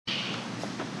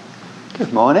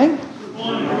Good morning.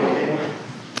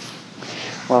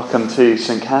 Welcome to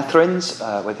St Catherine's,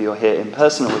 whether you're here in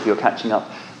person or whether you're catching up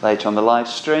later on the live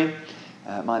stream.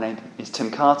 My name is Tim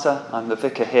Carter. I'm the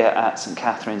vicar here at St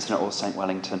Catherine's and at All Saint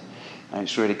Wellington. And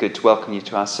it's really good to welcome you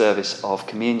to our service of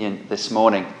communion this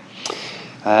morning.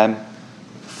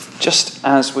 Just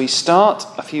as we start,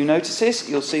 a few notices.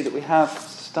 You'll see that we have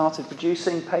started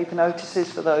producing paper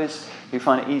notices for those who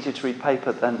find it easier to read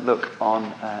paper than look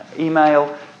on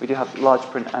email. We do have large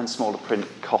print and smaller print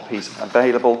copies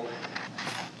available.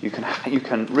 You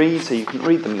can read, so you can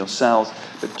read them yourselves.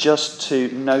 But just to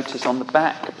notice on the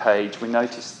back page, we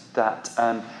noticed that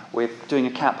we're doing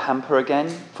a cap hamper again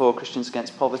for Christians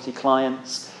Against Poverty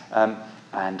clients.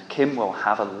 And Kim will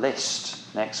have a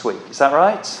list next week. Is that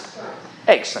right?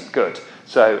 Excellent, good.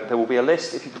 So there will be a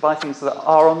list. If you can buy things that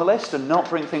are on the list and not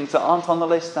bring things that aren't on the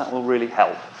list, that will really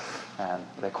help.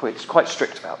 They're quite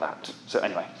strict about that. So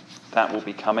anyway, that will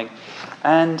be coming.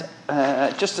 And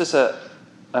just as an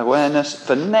awareness,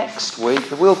 for next week,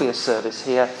 there will be a service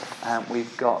here.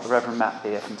 We've got the Reverend Matt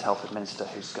Beer from Telford Minster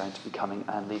who's going to be coming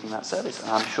and leading that service.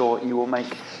 And I'm sure you will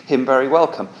make him very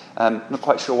welcome. Not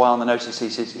quite sure why on the notice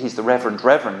he's the Reverend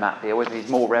Matt Beer, whether he's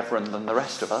more reverend than the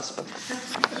rest of us. But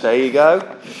there you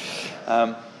go.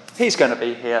 He's going to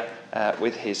be here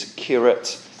with his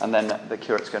curate. And then the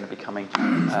curate's going to be coming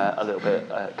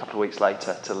a couple of weeks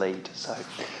later to lead. So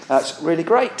that's really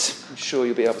great. I'm sure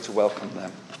you'll be able to welcome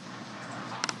them.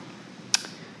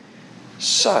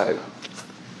 So,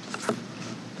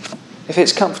 if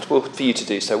it's comfortable for you to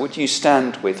do so, would you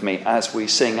stand with me as we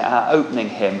sing our opening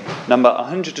hymn, number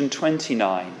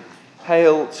 129,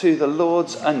 Hail to the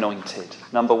Lord's Anointed,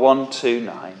 number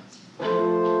 129.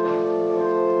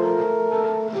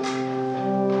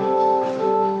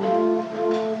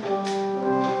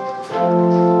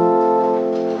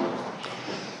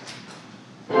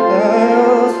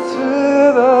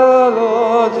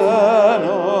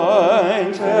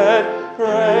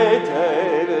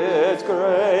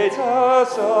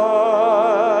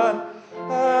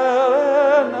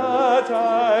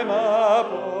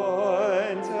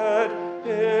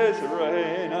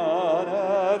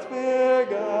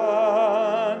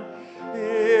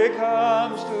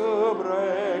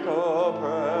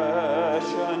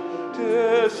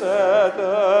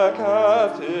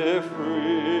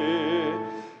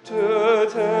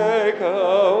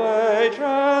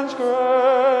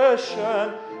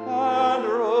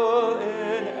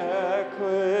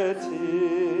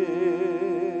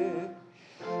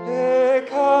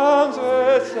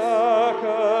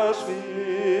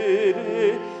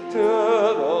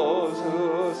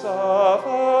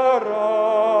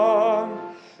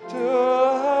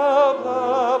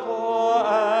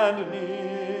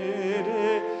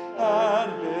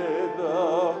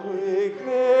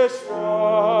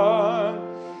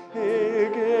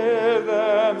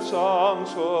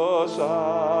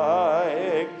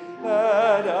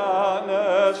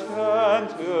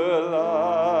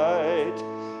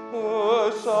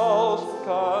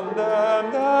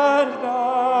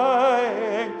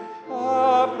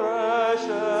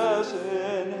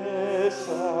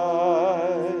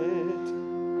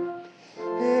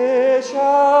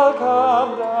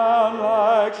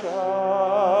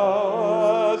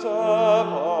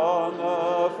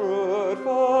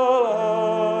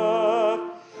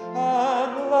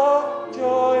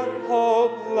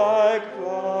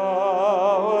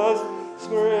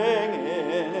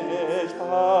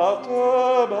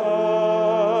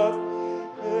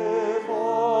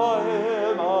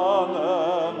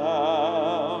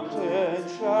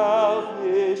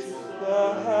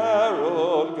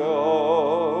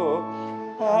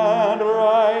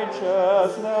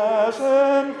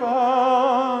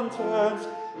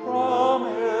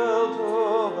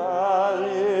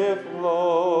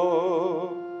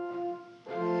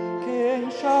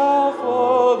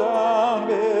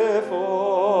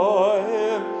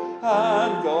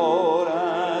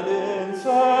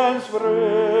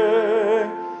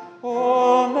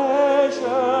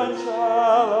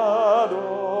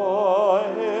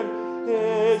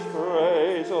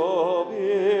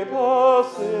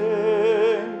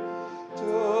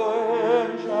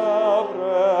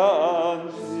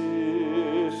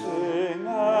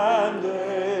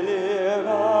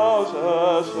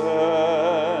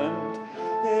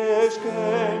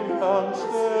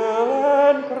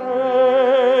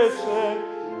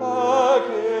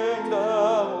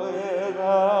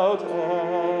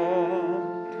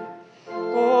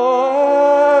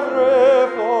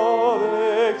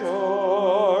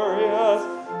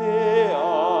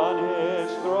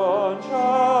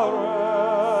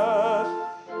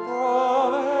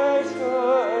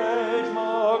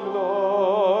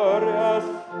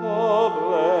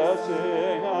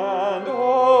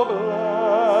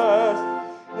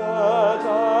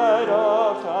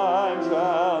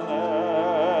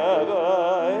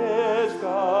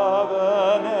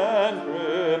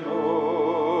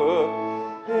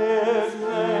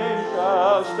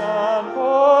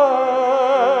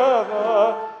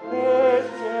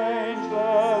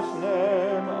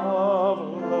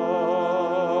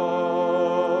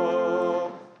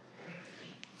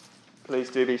 Please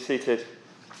do be seated.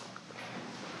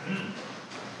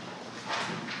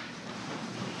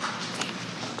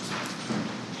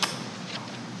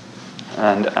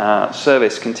 And our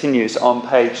service continues on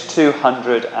page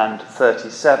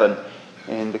 237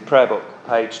 in the prayer book,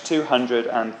 page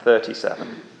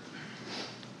 237.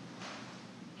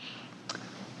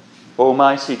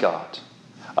 Almighty God,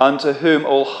 unto whom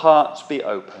all hearts be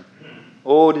open,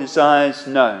 all desires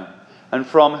known, and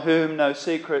from whom no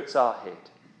secrets are hid,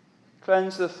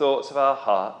 cleanse the thoughts of our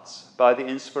hearts by the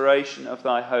inspiration of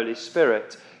thy Holy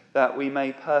Spirit, that we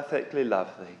may perfectly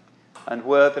love thee and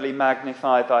worthily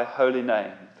magnify thy holy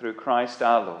name through Christ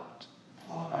our Lord.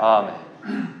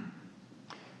 Amen.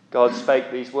 God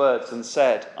spake these words and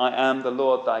said, I am the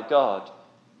Lord thy God.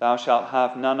 Thou shalt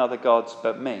have none other gods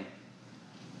but me.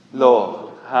 Lord,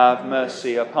 have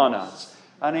mercy upon us,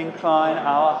 and incline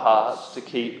our hearts to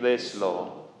keep this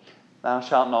law. Thou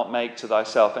shalt not make to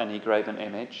thyself any graven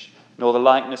image, nor the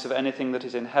likeness of anything that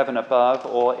is in heaven above,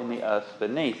 or in the earth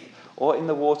beneath, or in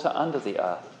the water under the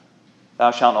earth.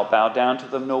 Thou shalt not bow down to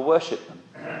them, nor worship them.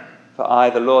 For I,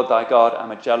 the Lord thy God,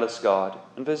 am a jealous God,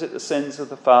 and visit the sins of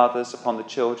the fathers upon the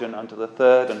children unto the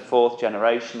third and fourth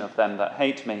generation of them that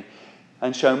hate me,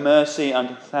 and show mercy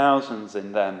unto thousands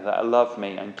in them that love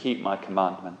me and keep my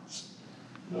commandments.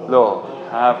 Lord,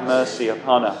 have mercy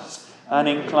upon us, and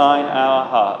incline our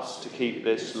hearts to keep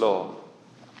this law.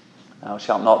 Thou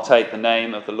shalt not take the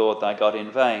name of the Lord thy God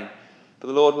in vain, for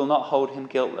the Lord will not hold him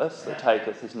guiltless that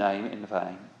taketh his name in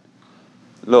vain.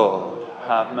 Lord,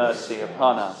 have mercy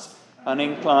upon us, and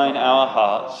incline our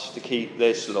hearts to keep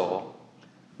this law.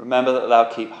 Remember that thou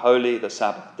keep holy the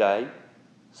Sabbath day.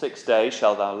 6 days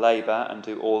shalt thou labour and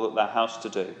do all that thou hast to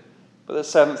do. But the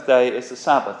 7th day is the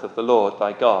Sabbath of the Lord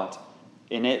thy God.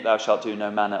 In it thou shalt do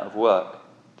no manner of work,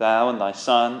 thou and thy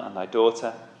son and thy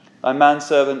daughter, thy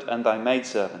manservant and thy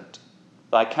maidservant,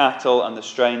 thy cattle and the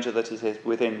stranger that is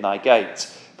within thy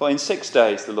gates. For in 6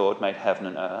 days the Lord made heaven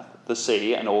and earth, the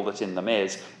sea and all that in them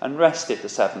is, and rested the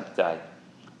 7th day.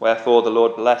 Wherefore the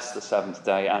Lord blessed the 7th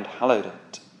day and hallowed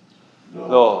it.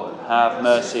 Lord, have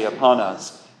mercy upon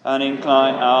us, and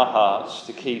incline our hearts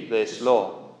to keep this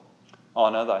law.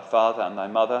 Honour thy father and thy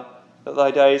mother, that thy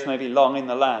days may be long in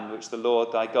the land which the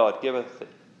Lord thy God giveth thee.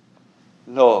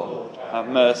 Lord, have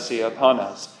mercy upon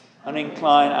us, and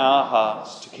incline our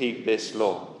hearts to keep this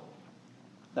law.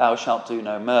 Thou shalt do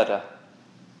no murder.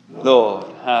 Lord,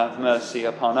 have mercy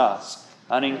upon us,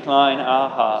 and incline our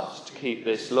hearts to keep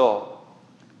this law.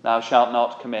 Thou shalt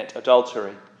not commit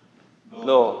adultery.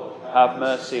 Lord, have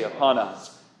mercy upon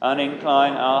us, and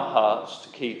incline our hearts to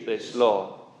keep this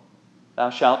law. Thou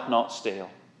shalt not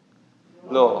steal.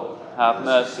 Lord, have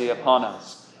mercy upon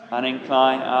us, and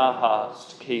incline our hearts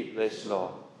to keep this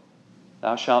law.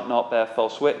 Thou shalt not bear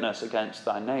false witness against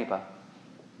thy neighbour.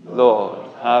 Lord,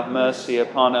 have mercy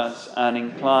upon us, and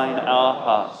incline our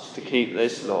hearts to keep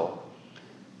this law.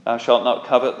 Thou shalt not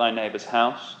covet thy neighbour's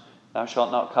house. Thou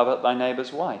shalt not covet thy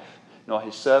neighbour's wife, nor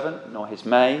his servant, nor his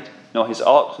maid, nor his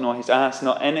ox, nor his ass,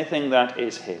 nor anything that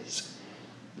is his.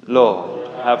 Lord,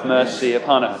 have mercy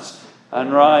upon us,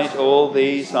 and write all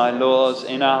these thy laws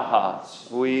in our hearts,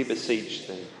 we beseech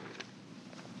thee.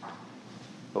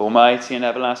 Almighty and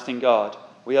everlasting God,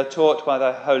 we are taught by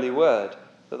thy holy word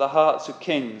that the hearts of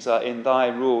kings are in thy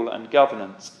rule and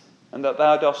governance, and that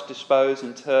thou dost dispose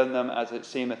and turn them as it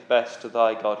seemeth best to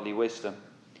thy godly wisdom.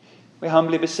 We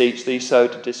humbly beseech thee so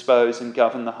to dispose and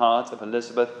govern the heart of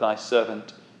Elizabeth, thy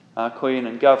servant, our Queen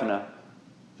and Governor,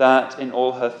 that in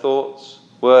all her thoughts,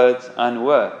 words, and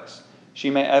works she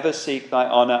may ever seek thy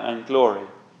honour and glory,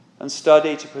 and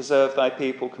study to preserve thy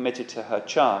people committed to her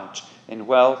charge in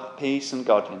wealth, peace, and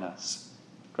godliness.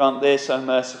 Grant this, O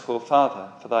merciful Father,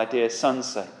 for thy dear Son's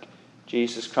sake,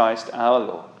 Jesus Christ our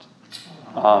Lord.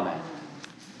 Amen.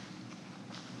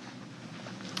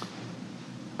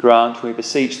 Grant, we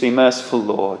beseech thee, merciful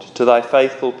Lord, to thy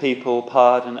faithful people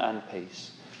pardon and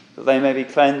peace, that they may be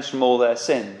cleansed from all their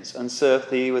sins and serve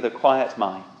thee with a quiet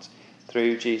mind,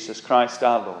 through Jesus Christ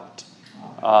our Lord.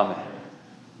 Amen.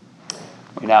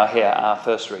 We now hear our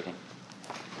first reading.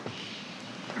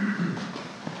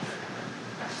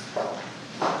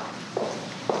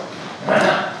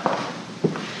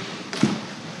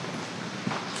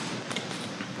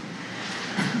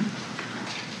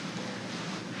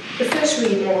 The first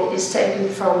reading is taken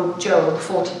from Job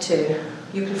 42.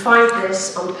 You can find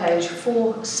this on page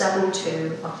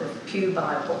 472 of the Pew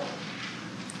Bible.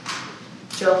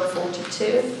 Job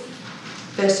 42,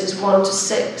 verses 1 to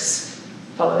 6,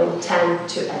 following 10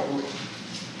 to end.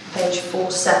 Page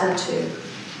 472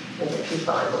 in the Pew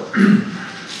Bible.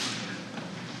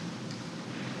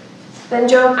 Then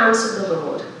Job answered the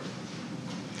Lord,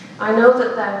 I know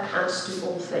that thou canst do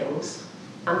all things,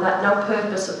 and that no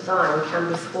purpose of thine can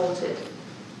be thwarted.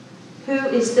 Who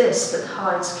is this that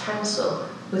hides counsel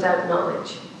without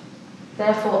knowledge?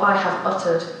 Therefore I have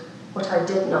uttered what I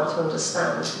did not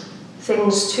understand,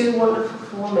 things too wonderful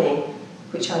for me,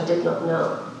 which I did not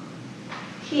know.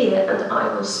 Hear, and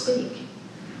I will speak.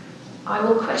 I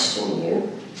will question you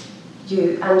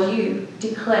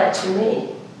declare to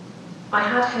me. I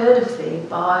had heard of thee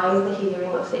by the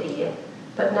hearing of the ear,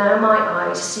 but now my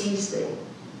eye sees thee.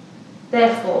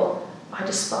 Therefore I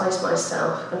despise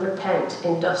myself and repent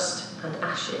in dust and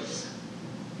ashes.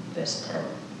 Verse 10.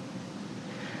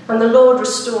 And the Lord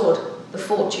restored the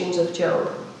fortunes of Job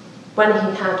when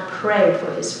he had prayed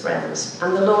for his friends,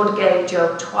 and the Lord gave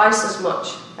Job twice as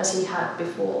much as he had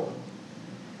before.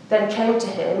 Then came to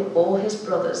him all his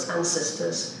brothers and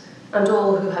sisters, and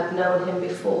all who had known him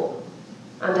before,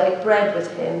 and ate bread with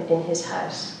him in his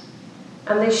house.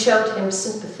 And they showed him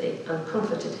sympathy and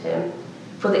comforted him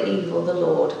for the evil the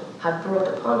Lord had brought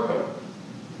upon him.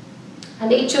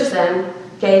 And each of them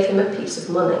gave him a piece of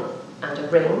money and a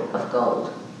ring of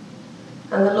gold.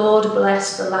 And the Lord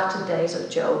blessed the latter days of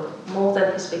Job more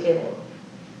than his beginning.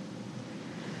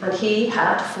 And he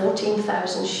had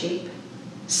 14,000 sheep,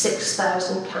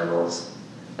 6,000 camels,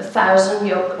 1,000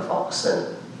 yoke of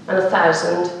oxen, and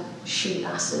 1,000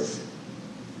 she-asses.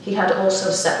 He had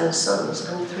also 7 sons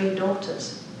and 3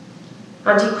 daughters.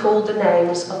 And he called the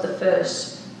names of the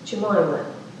first Jemimah,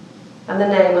 and the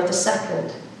name of the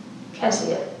second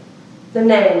Keziah, the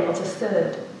name of the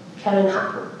third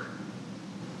Keren-happuch.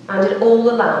 And in all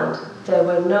the land there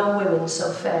were no women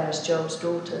so fair as Job's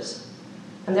daughters,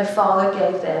 and their father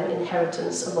gave them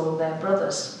inheritance among their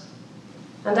brothers.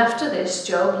 And after this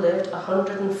Job lived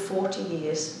 140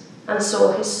 years, and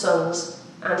saw his sons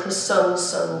and his sons'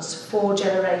 sons 4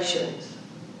 generations.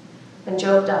 And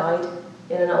Job died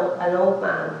in an old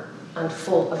man and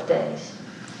full of days.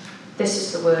 This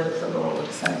is the word of the Lord.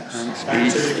 Thanks be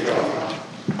to God.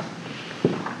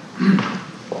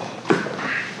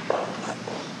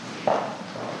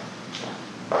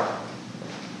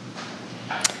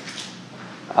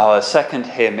 Our second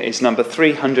hymn is number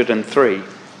 303,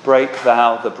 Break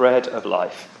Thou the Bread of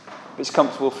Life. If it's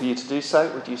comfortable for you to do so,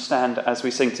 would you stand as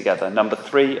we sing together? Number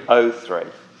 303.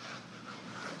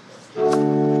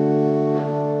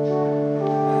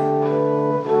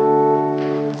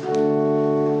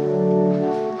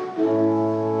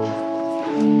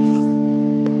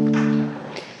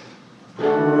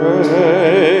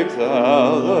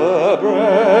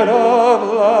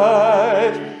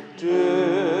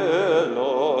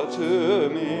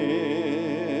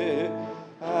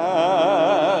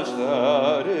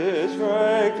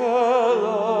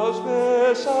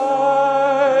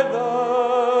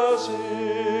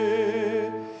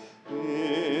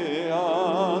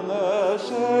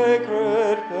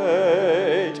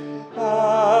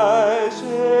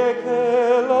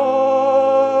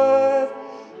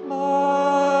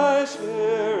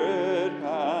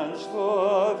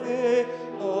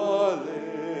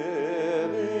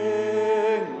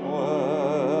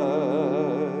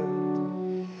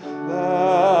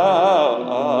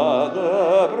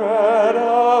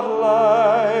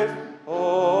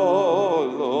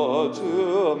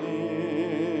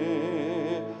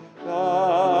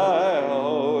 Thy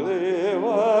holy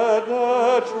word,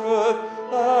 the truth.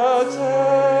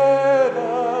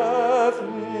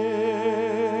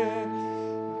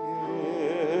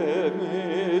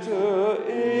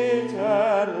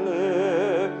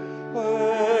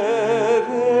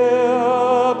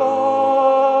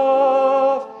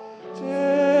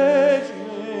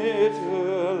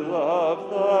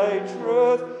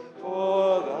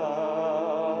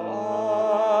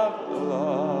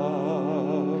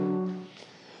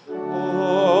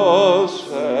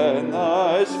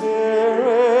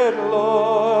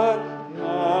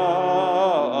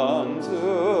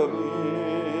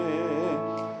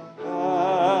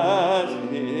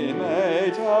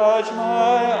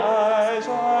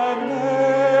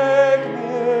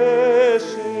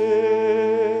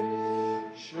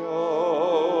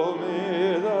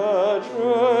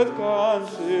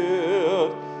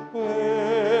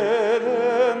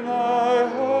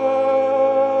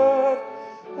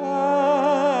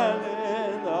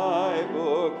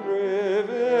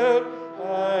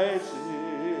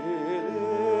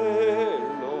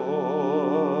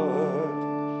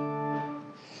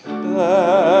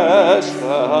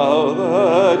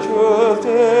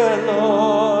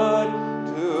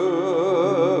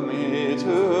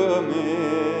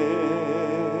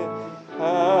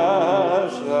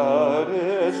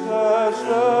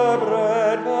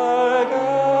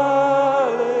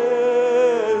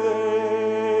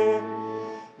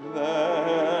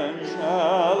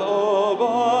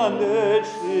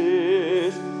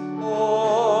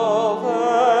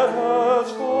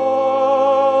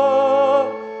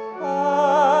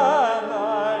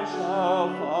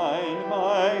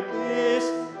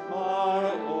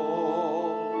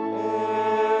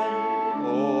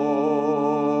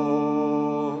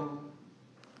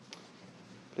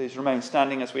 Please remain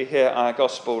standing as we hear our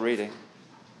gospel reading.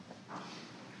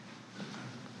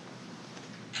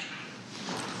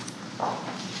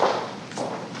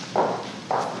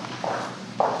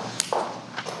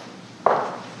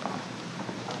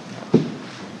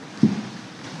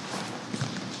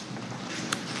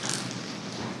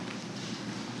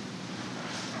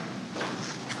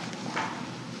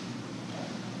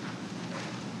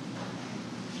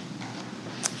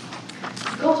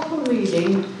 Gospel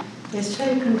reading is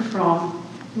taken from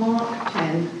Mark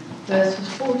 10, verses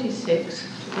 46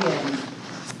 to the end.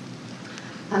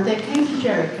 And they came to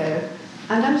Jericho,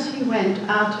 and as he went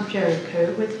out of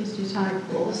Jericho with his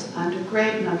disciples and a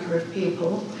great number of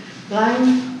people,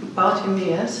 blind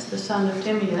Bartimaeus, the son of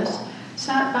Timaeus,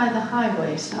 sat by the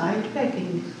highway side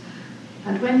begging.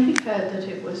 And when he heard that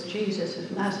it was Jesus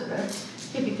of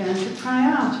Nazareth, he began to cry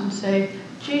out and say,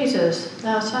 "Jesus,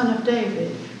 thou son of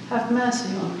David, have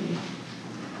mercy on me."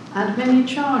 And many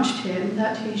charged him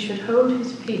that he should hold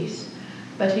his peace,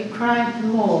 but he cried the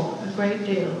more a great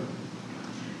deal,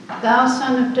 "Thou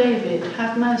son of David,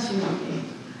 have mercy on me."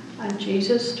 And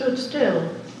Jesus stood still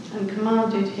and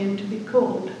commanded him to be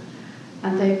called.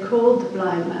 And they called the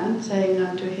blind man, saying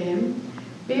unto him,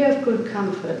 "Be of good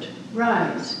comfort,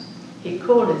 rise, he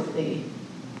calleth thee."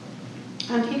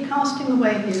 And he, casting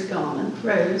away his garment,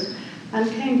 rose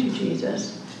and came to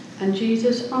Jesus. And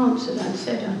Jesus answered and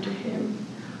said unto him,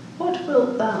 "What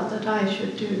wilt thou that I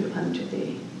should do unto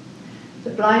thee?"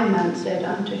 The blind man said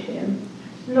unto him,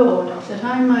 "Lord, that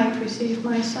I might receive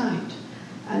my sight."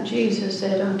 And Jesus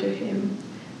said unto him,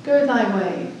 "Go thy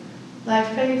way, thy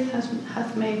faith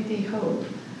hath made thee whole."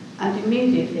 And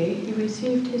immediately he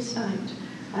received his sight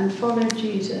and followed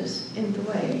Jesus in the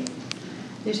way.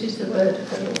 This is the word of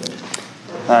the Lord.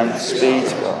 Thanks be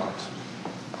to God.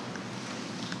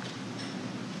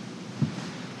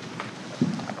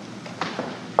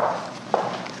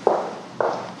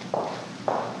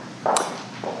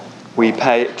 We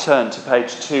turn to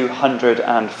page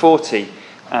 240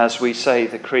 as we say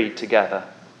the Creed together.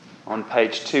 On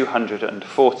page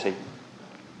 240.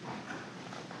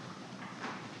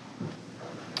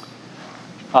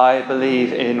 I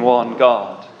believe in one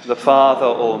God, the Father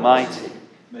Almighty,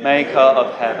 maker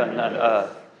of heaven and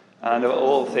earth, and of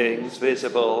all things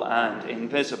visible and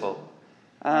invisible,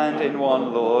 and in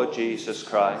one Lord Jesus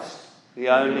Christ, the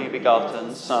only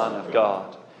begotten Son of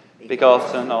God,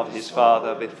 begotten of his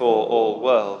Father before all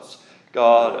worlds,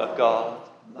 God of God,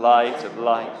 light of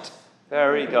light,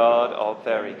 very God of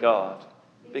very God,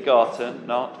 begotten,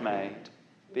 not made,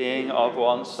 being of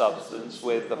one substance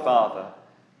with the Father,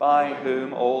 by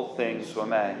whom all things were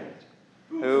made,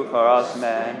 who for us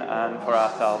men and for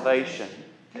our salvation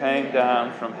came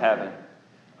down from heaven,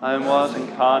 and was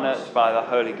incarnate by the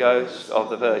Holy Ghost of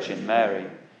the Virgin Mary,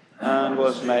 and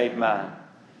was made man,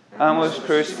 and was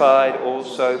crucified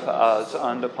also for us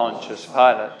under Pontius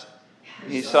Pilate.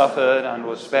 He suffered and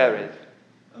was buried,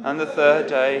 and the third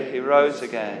day he rose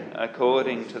again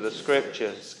according to the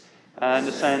Scriptures, and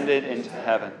ascended into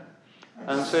heaven,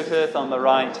 and sitteth on the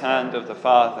right hand of the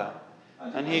Father,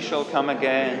 and he shall come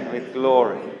again with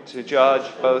glory to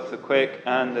judge both the quick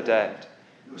and the dead.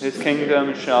 His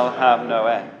kingdom shall have no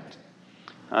end.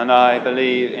 And I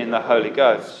believe in the Holy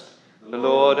Ghost, the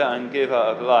Lord and giver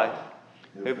of life,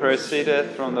 who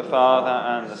proceedeth from the Father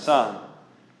and the Son,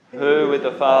 who with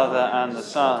the Father and the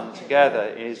Son together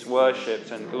is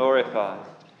worshipped and glorified,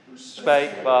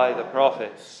 spake by the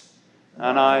prophets.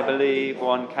 And I believe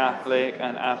one Catholic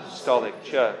and Apostolic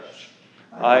Church.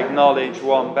 I acknowledge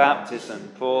one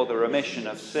baptism for the remission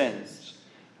of sins,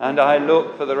 and I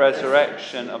look for the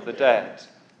resurrection of the dead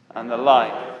and the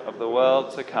life of the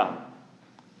world to come.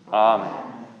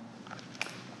 Amen.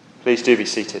 Please do be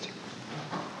seated.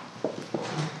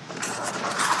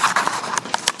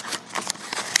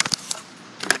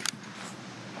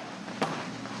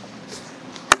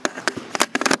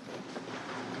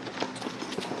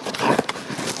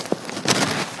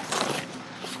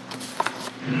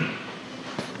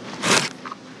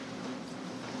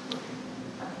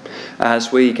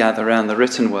 As we gather round the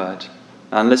written word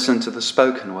and listen to the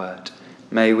spoken word,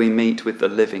 may we meet with the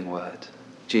living word,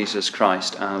 Jesus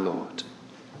Christ our Lord.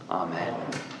 Amen.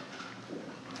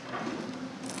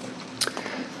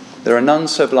 There are none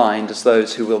so blind as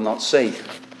those who will not see.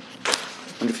 I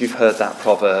wonder if you've heard that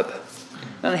proverb.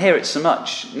 I don't hear it so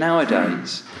much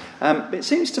nowadays. But it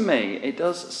seems to me it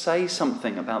does say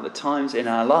something about the times in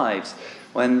our lives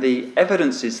when the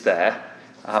evidence is there,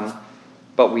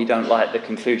 but we don't like the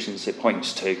conclusions it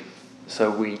points to, so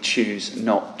we choose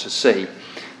not to see.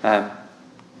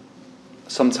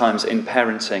 Sometimes in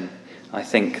parenting, I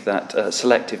think that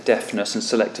selective deafness and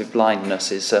selective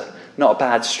blindness is not a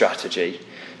bad strategy,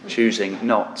 choosing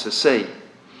not to see.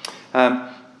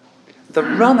 The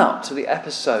run-up to the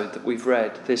episode that we've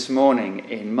read this morning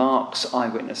in Mark's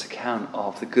eyewitness account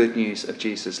of the good news of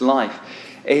Jesus' life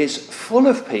is full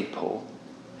of people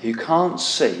who can't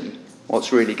see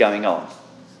what's really going on.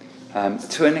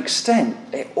 To an extent,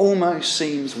 it almost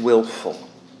seems willful.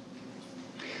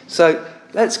 So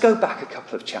let's go back a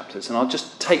couple of chapters, and I'll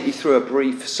just take you through a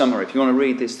brief summary. If you want to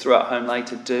read this through at home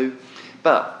later, do.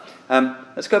 But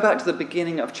let's go back to the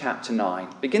beginning of chapter 9.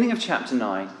 Beginning of chapter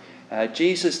 9,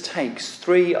 Jesus takes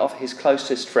 3 of his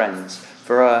closest friends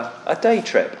for a day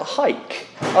trip, a hike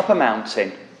up a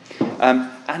mountain.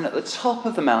 And at the top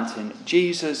of the mountain,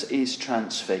 Jesus is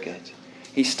transfigured.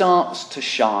 He starts to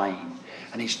shine.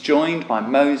 And he's joined by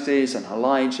Moses and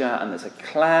Elijah, and there's a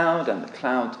cloud, and the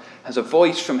cloud has a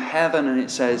voice from heaven, and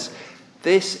it says,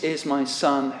 "This is my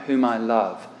son whom I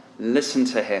love. Listen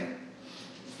to him."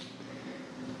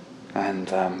 And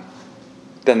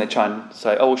then they try and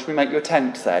say, "Oh, should we make you a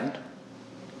tent then?"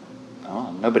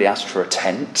 Oh, nobody asked for a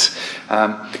tent.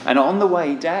 And on the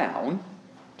way down,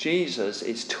 Jesus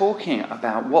is talking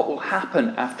about what will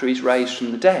happen after he's raised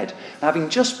from the dead. Having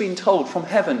just been told from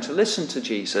heaven to listen to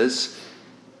Jesus,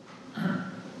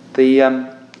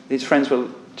 his friends were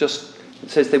just, it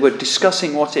says they were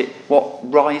discussing what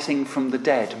rising from the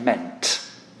dead meant.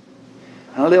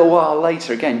 And a little while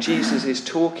later, again, Jesus is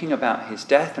talking about his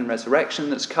death and resurrection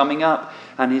that's coming up,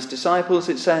 and his disciples,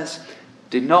 it says,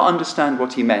 did not understand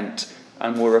what he meant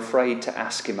and were afraid to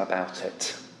ask him about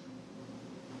it.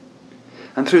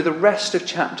 And through the rest of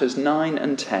chapters 9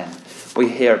 and 10, we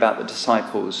hear about the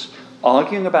disciples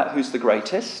arguing about who's the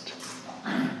greatest,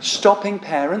 stopping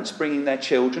parents bringing their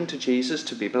children to Jesus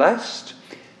to be blessed,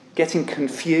 getting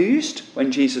confused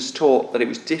when Jesus taught that it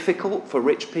was difficult for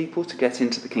rich people to get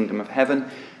into the kingdom of heaven,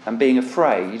 and being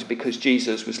afraid because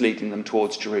Jesus was leading them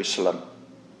towards Jerusalem.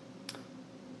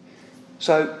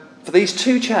 So, for these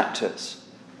 2 chapters,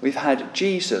 we've had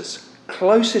Jesus'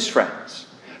 closest friends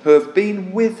who have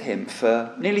been with him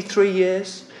for nearly 3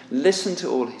 years, listened to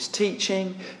all his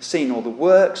teaching, seen all the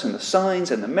works and the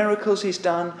signs and the miracles he's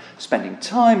done, spending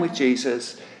time with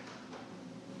Jesus.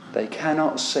 They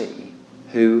cannot see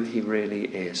who he really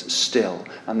is still,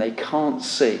 and they can't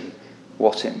see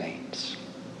what it means.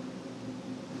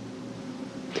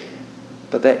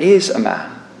 But there is a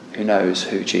man who knows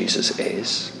who Jesus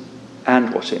is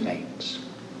and what it means.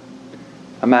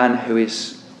 A man who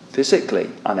is physically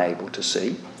unable to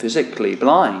see, physically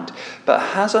blind, but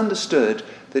has understood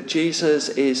that Jesus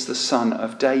is the Son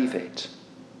of David,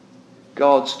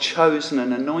 God's chosen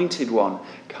and anointed one,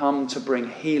 come to bring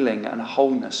healing and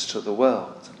wholeness to the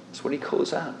world. That's what he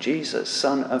calls out, Jesus,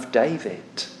 Son of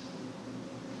David.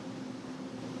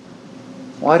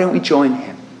 Why don't we join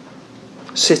him,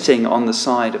 sitting on the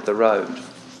side of the road?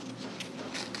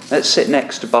 Let's sit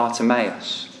next to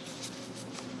Bartimaeus.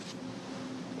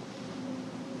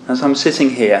 As I'm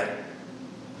sitting here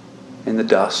in the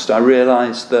dust, I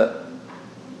realise that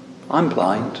I'm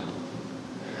blind.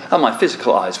 And my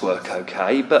physical eyes work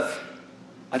okay, but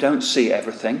I don't see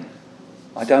everything.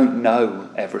 I don't know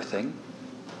everything.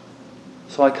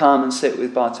 So I come and sit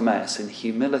with Bartimaeus in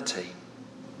humility.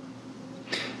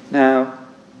 Now,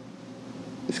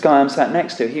 this guy I'm sat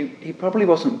next to, he probably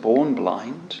wasn't born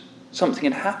blind. Something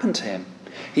had happened to him.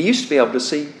 He used to be able to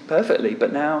see perfectly,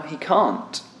 but now he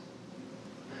can't.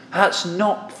 That's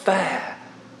not fair.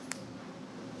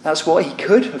 That's what he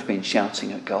could have been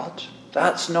shouting at God.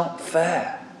 That's not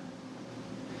fair.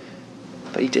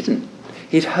 But he didn't.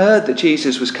 He'd heard that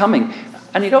Jesus was coming,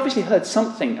 and he'd obviously heard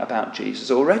something about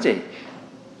Jesus already.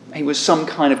 He was some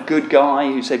kind of good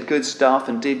guy who said good stuff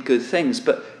and did good things,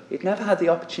 but he'd never had the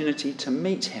opportunity to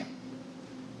meet him.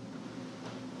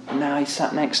 And now he's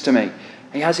sat next to me.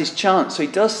 He has his chance, so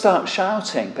he does start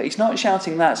shouting, but he's not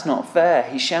shouting, "That's not fair."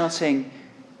 He's shouting,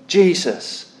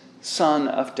 "Jesus, Son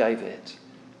of David,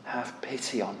 have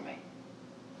pity on me."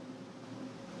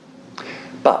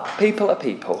 But people are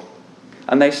people,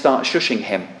 and they start shushing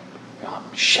him.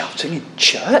 "I'm shouting in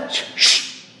church?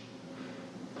 Shh!"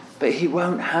 But he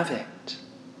won't have it.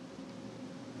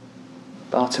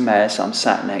 Bartimaeus, I'm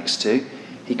sat next to,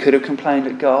 he could have complained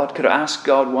at God, could have asked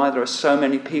God why there are so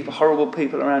many people, horrible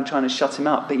people around trying to shut him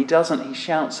up, but he doesn't. He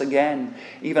shouts again,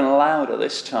 even louder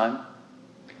this time.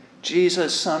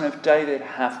 "Jesus, Son of David,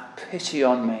 have pity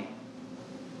on me."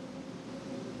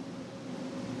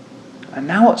 And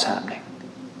now what's happening?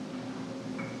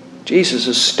 Jesus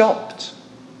has stopped.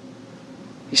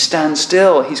 He stands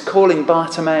still. He's calling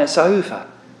Bartimaeus over.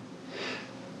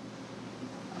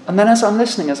 And then as I'm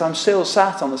listening, as I'm still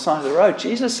sat on the side of the road,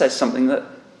 Jesus says something that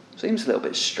seems a little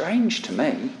bit strange to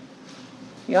me.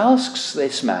 He asks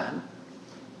this man,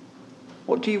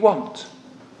 What do you want?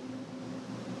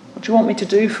 What do you want me to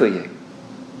do for you?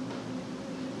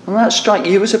 Will that strike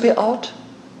you as a bit odd?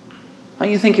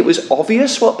 Don't you think it was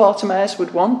obvious what Bartimaeus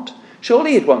would want?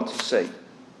 Surely he'd want to see.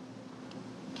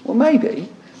 Well, maybe,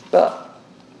 but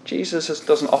Jesus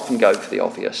doesn't often go for the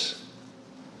obvious.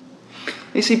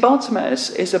 You see, Bartimaeus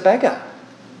is a beggar.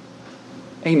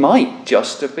 He might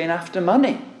just have been after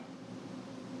money.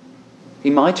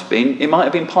 It might have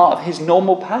been part of his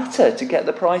normal patter to get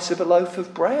the price of a loaf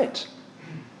of bread.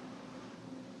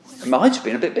 It might have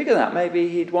been a bit bigger than that. Maybe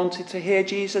he'd wanted to hear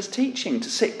Jesus' teaching, to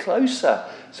sit closer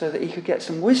so that he could get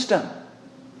some wisdom.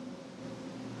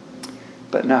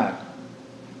 But no.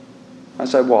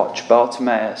 As I watch,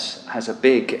 Bartimaeus has a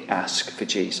big ask for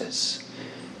Jesus.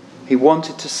 He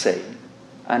wanted to see,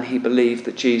 and he believed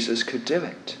that Jesus could do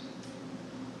it.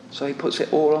 So he puts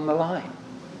it all on the line.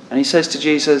 And he says to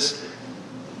Jesus,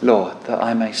 Lord, that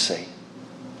I may see.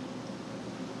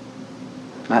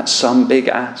 That's some big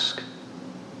ask.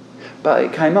 But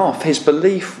it came off. His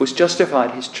belief was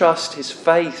justified. His trust, his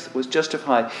faith was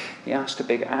justified. He asked a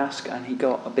big ask and he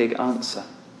got a big answer.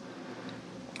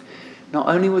 Not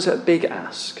only was it a big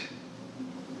ask,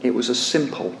 it was a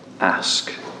simple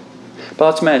ask.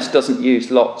 Bartimaeus doesn't use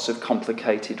lots of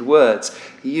complicated words.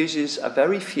 He uses a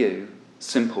very few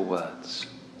simple words.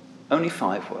 Only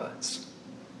 5 words.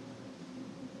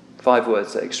 5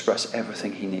 words that express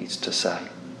everything he needs to say.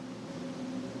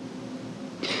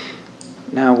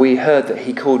 Now, we heard that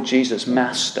he called Jesus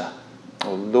Master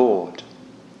or Lord.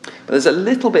 But there's a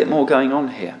little bit more going on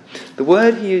here. The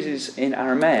word he uses in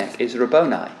Aramaic is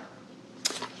Rabboni.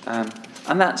 And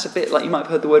that's a bit like, you might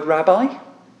have heard the word rabbi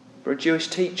for a Jewish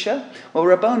teacher. Well,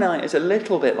 Rabboni is a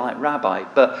little bit like rabbi,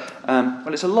 but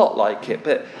it's a lot like it,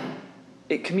 but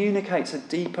it communicates a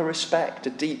deeper respect,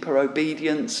 a deeper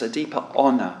obedience, a deeper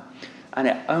honour. And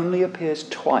it only appears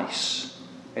twice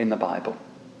in the Bible.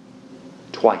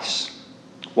 Twice.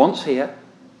 Once here,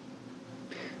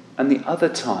 and the other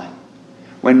time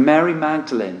when Mary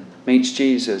Magdalene meets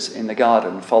Jesus in the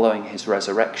garden following his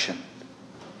resurrection.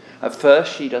 At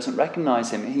first she doesn't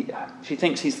recognise him. She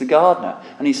thinks he's the gardener,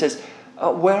 and he says,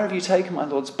 where have you taken my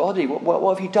Lord's body?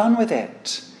 What have you done with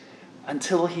it?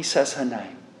 Until he says her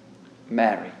name,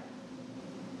 Mary.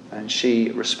 And she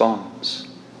responds,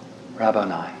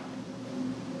 Rabboni,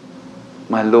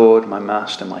 my Lord, my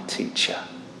Master, my Teacher.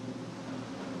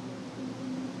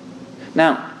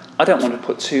 Now, I don't want to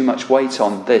put too much weight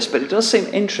on this, but it does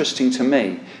seem interesting to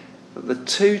me that the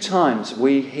 2 times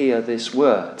we hear this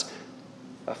word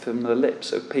are from the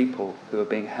lips of people who are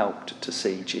being helped to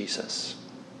see Jesus.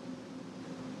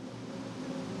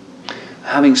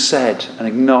 Having said and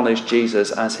acknowledged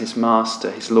Jesus as his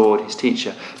Master, his Lord, his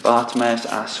Teacher, Bartimaeus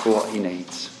asks for what he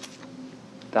needs,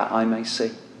 that I may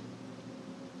see.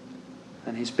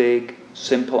 And his big,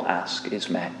 simple ask is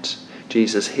met.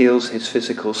 Jesus heals his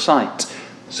physical sight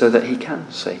so that he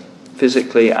can see,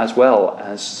 physically as well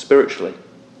as spiritually.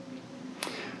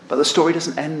 But the story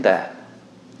doesn't end there.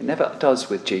 It never does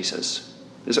with Jesus.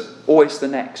 There's always the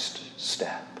next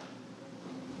step.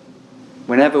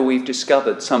 Whenever we've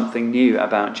discovered something new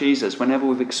about Jesus, whenever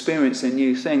we've experienced a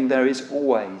new thing, there is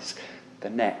always the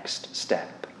next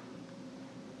step.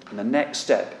 And the next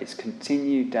step is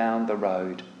continue down the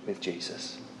road with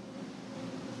Jesus.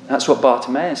 That's what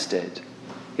Bartimaeus did.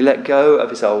 He let go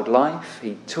of his old life.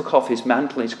 He took off his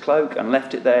mantle, his cloak, and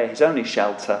left it there, his only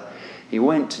shelter. He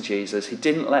went to Jesus. He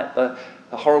didn't let the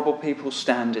horrible people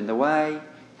stand in the way.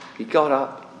 He got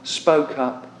up, spoke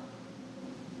up,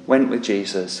 went with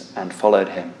Jesus, and followed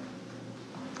him.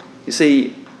 You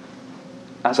see,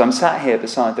 as I'm sat here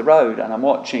beside the road and I'm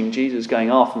watching Jesus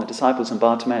going off and the disciples and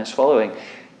Bartimaeus following,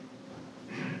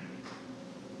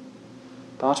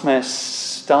 Bartimaeus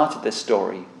started this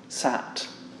story sat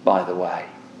by the way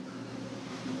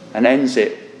and ends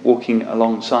it walking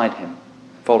alongside him,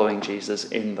 following Jesus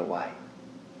in the way.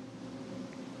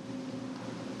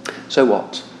 So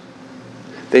what?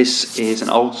 This is an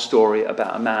old story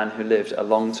about a man who lived a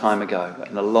long time ago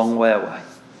and a long way away.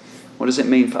 What does it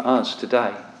mean for us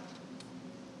today?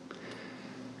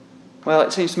 Well,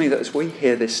 it seems to me that as we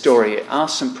hear this story, it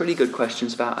asks some pretty good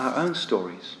questions about our own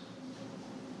stories.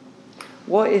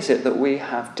 What is it that we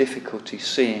have difficulty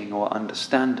seeing or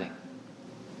understanding?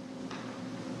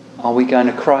 Are we going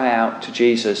to cry out to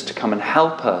Jesus to come and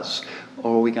help us,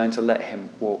 or are we going to let him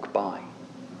walk by?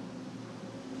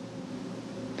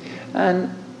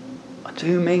 And I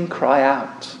do mean cry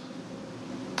out.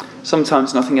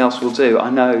 Sometimes nothing else will do.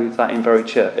 I know that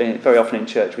very often in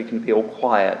church we can be all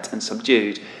quiet and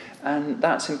subdued, and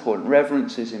that's important.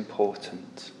 Reverence is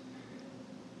important.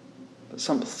 But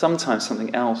sometimes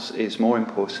something else is more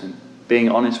important. being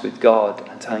honest with God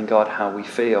and telling God how we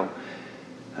feel.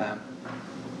 I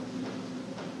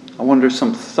wonder if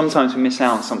sometimes we miss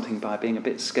out on something by being a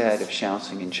bit scared of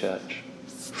shouting in church.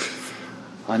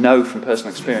 I know from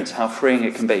personal experience how freeing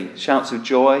it can be. Shouts of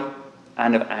joy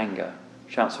and of anger.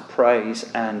 Shouts of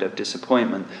praise and of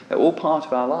disappointment. They're all part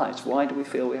of our lives. Why do we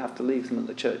feel we have to leave them at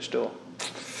the church door?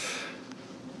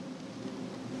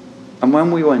 And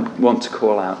when we want to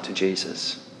call out to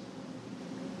Jesus,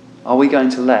 are we going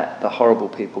to let the horrible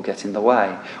people get in the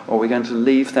way? Or are we going to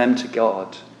leave them to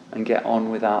God and get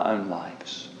on with our own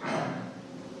lives?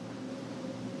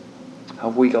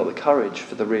 Have we got the courage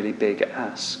for the really big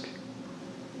ask?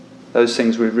 Those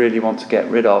things we really want to get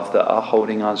rid of that are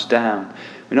holding us down.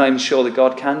 We're not even sure that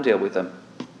God can deal with them.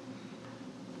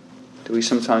 Do we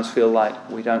sometimes feel like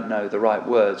we don't know the right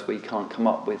words? We can't come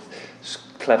up with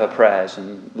clever prayers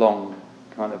and long,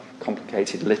 kind of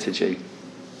complicated liturgy.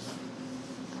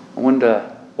 I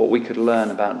wonder what we could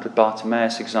learn about the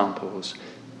Bartimaeus examples,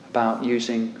 about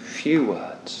using few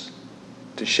words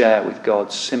to share with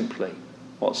God simply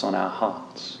what's on our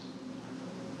hearts.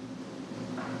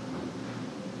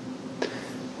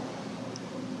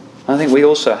 I think we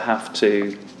also have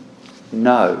to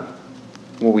know,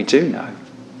 well, we do know,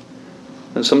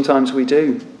 that sometimes we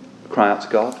do cry out to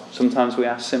God, sometimes we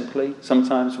ask simply,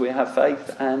 sometimes we have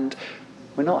faith and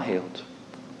we're not healed.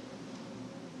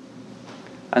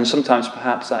 And sometimes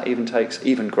perhaps that even takes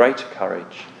even greater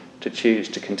courage to choose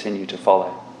to continue to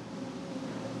follow.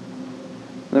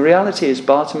 The reality is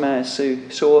Bartimaeus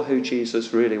saw who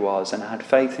Jesus really was and had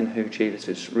faith in who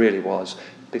Jesus really was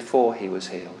before he was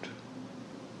healed.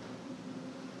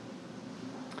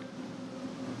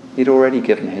 He'd already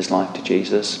given his life to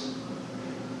Jesus.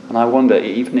 And I wonder,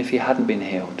 even if he hadn't been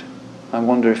healed, I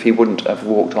wonder if he wouldn't have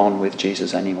walked on with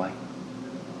Jesus anyway.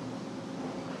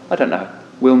 I don't know.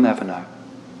 We'll never know.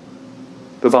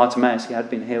 But Bartimaeus, he had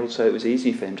been healed, so it was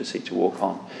easy for him to seek to walk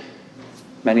on.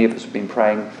 Many of us have been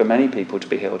praying for many people to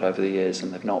be healed over the years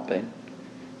and they've not been.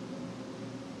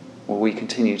 Will we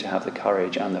continue to have the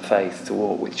courage and the faith to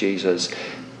walk with Jesus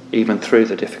even through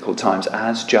the difficult times,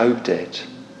 as Job did,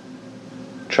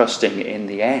 trusting in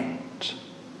the end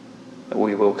that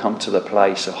we will come to the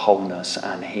place of wholeness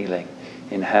and healing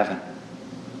in heaven?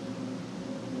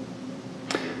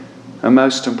 And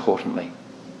most importantly,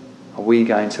 are we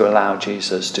going to allow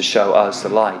Jesus to show us the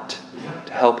light,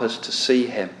 to help us to see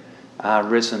him, our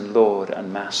risen Lord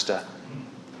and Master,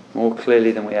 more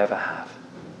clearly than we ever have,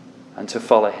 and to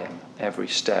follow him every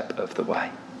step of the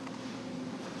way?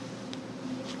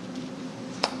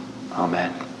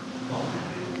 Amen.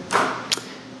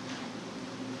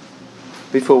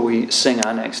 Before we sing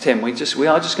our next hymn, we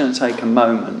are just going to take a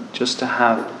moment just to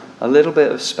have a little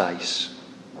bit of space.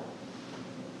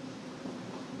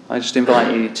 I just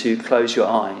invite you to close your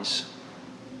eyes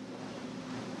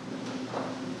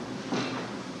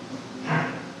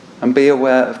and be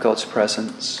aware of God's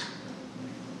presence.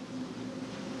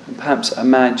 And perhaps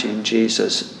imagine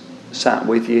Jesus sat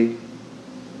with you,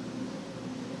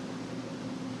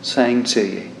 saying to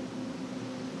you,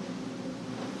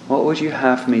 "What would you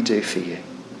have me do for you?"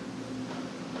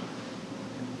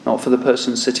 Not for the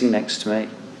person sitting next to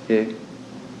you,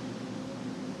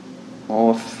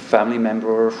 or a family member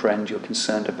or a friend you're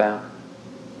concerned about.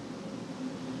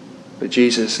 But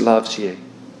Jesus loves you.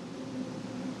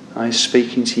 I'm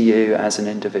speaking to you as an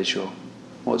individual.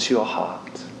 What's your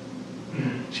heart?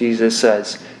 Jesus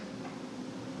says,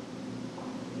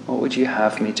 "What would you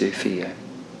have me do for you?"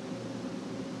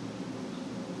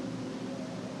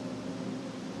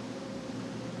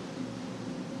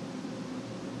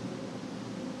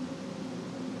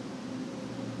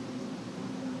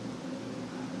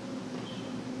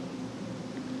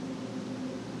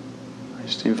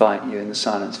 I just invite you in the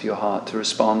silence of your heart to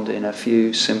respond in a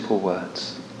few simple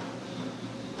words.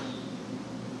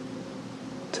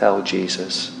 Tell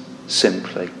Jesus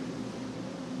simply,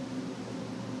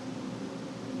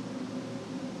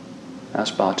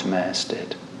 as Bartimaeus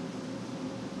did.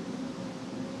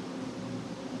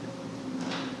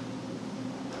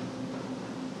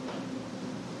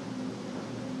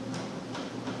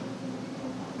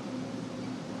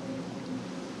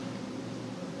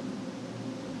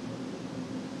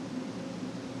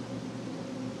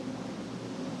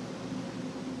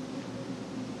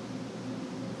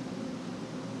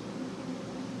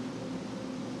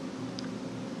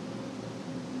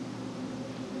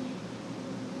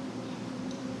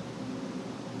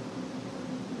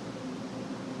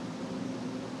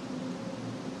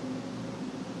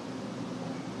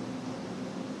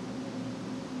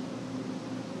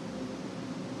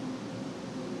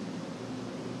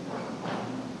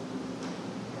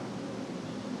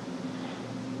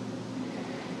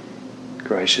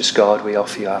 Gracious God, we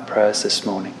offer you our prayers this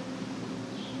morning.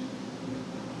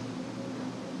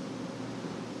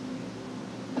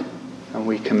 And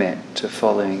we commit to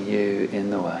following you in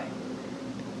the way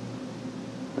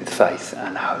with faith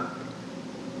and hope.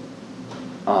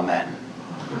 Amen.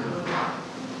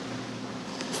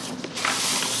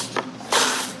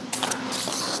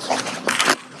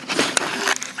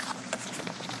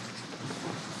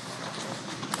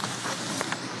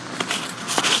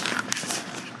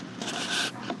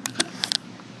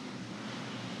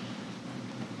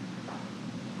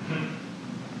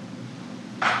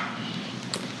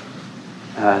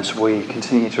 As we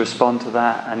continue to respond to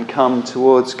that and come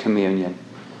towards communion,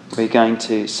 we're going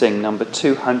to sing number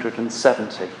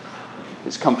 270. If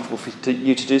it's comfortable for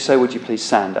you to do so, would you please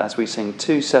stand as we sing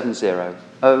 270,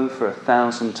 Oh, for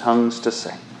 1,000 tongues to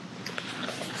sing.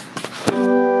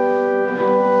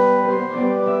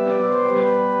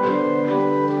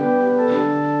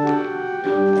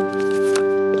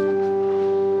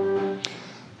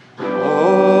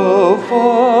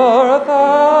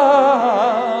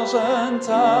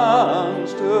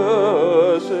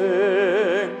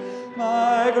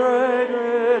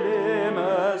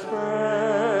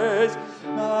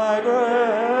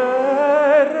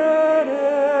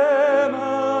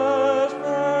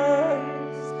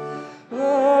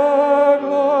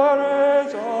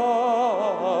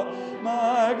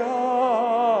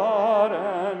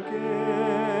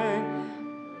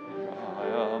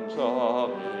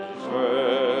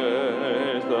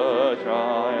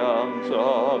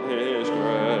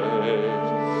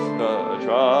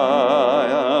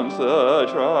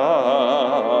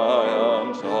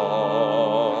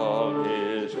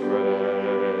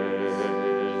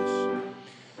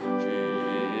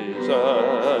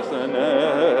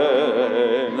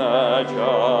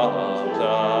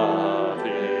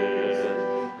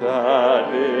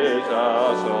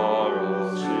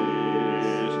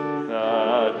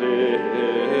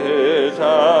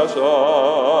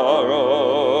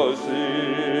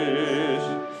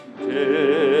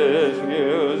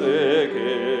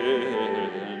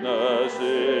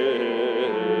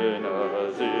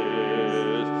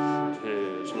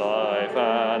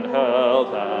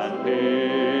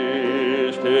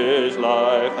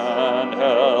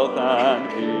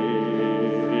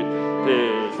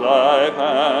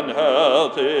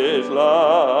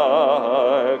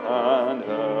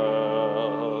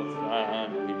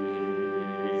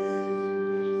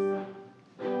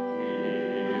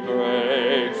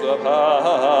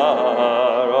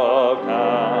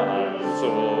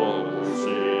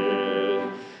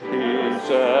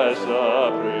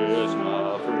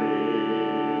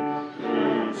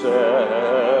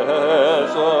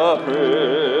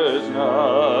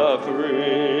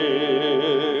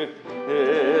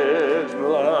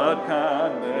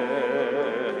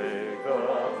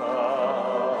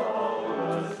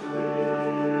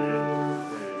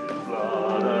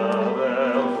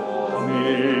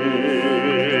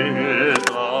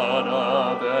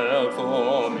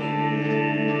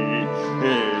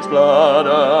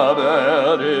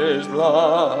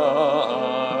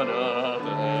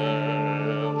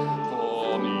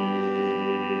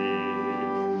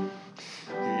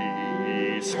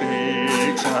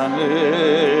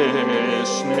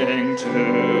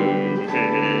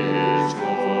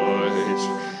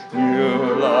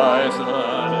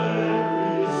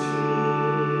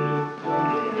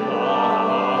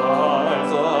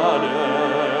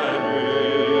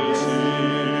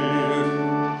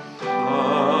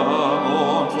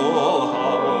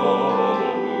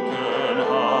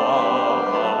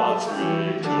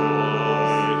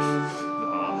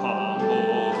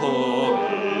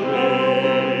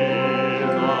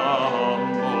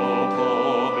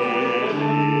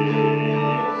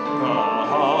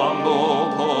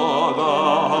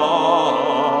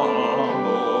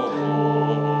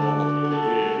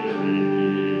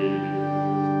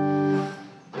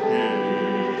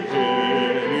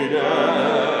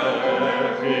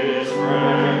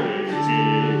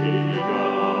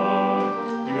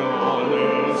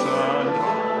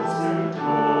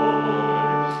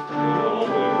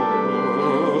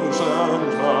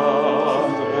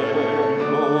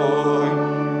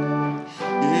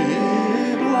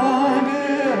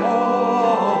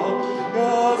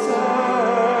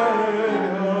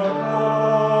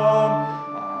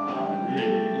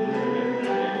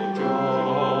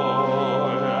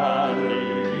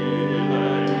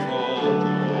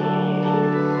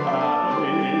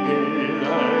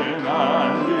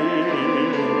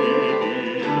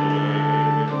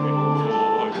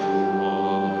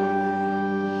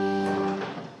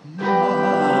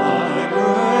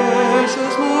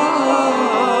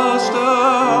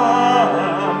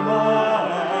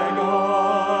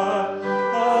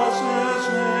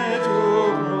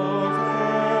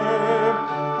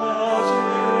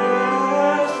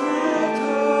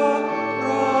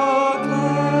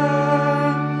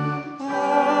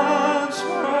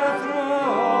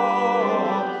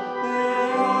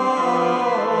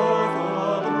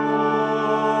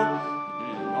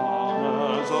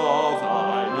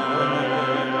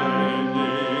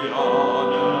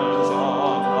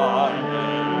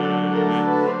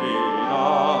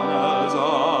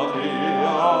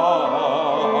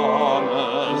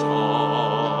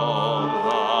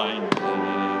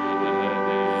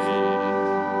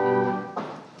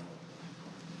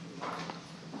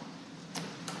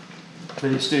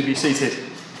 Please do be seated.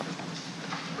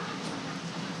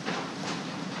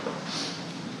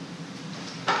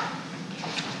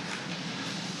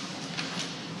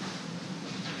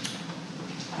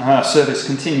 Our service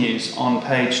continues on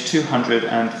page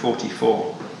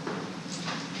 244.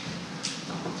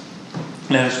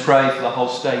 Let us pray for the whole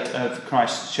state of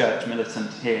Christ's Church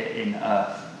militant here in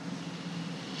earth.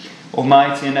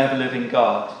 Almighty and ever-living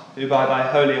God, who by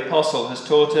thy holy apostle has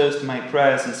taught us to make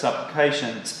prayers and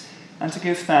supplications and to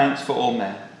give thanks for all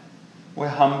men, we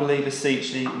humbly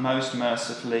beseech thee most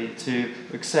mercifully to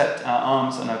accept our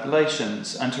alms and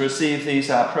oblations and to receive these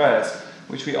our prayers,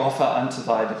 which we offer unto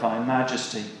thy divine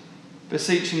majesty,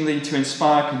 beseeching thee to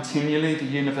inspire continually the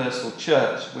universal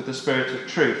church with the spirit of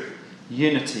truth,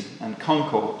 unity and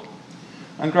concord,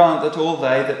 and grant that all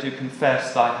they that do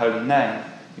confess thy holy name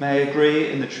may agree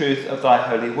in the truth of thy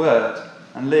holy word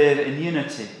and live in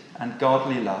unity and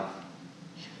godly love.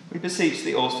 We beseech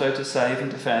thee also to save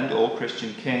and defend all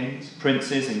Christian kings,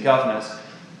 princes and governors,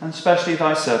 and especially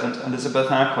thy servant Elizabeth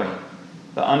our Queen,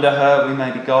 that under her we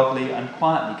may be godly and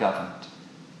quietly governed,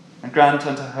 and grant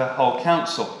unto her whole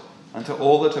council and to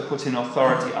all that are put in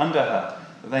authority under her,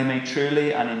 that they may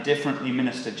truly and indifferently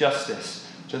minister justice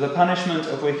to the punishment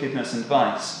of wickedness and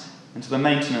vice, and to the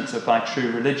maintenance of thy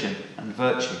true religion and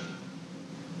virtue.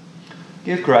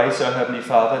 Give grace, O Heavenly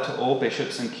Father, to all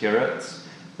bishops and curates,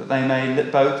 that they may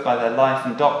both by their life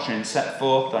and doctrine set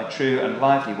forth thy true and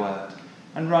lively word,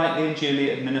 and rightly and duly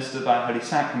administer thy holy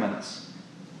sacraments.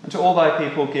 And to all thy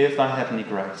people give thy heavenly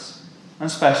grace, and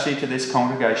especially to this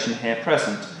congregation here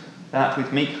present, that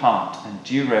with meek heart and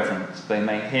due reverence they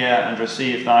may hear and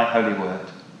receive thy holy word,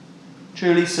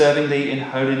 truly serving thee in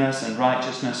holiness and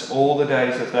righteousness all the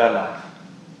days of their life.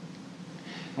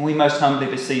 And we most humbly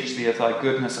beseech thee of thy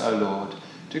goodness, O Lord,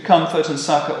 to comfort and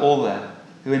succour all them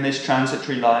who in this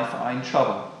transitory life are in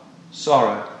trouble,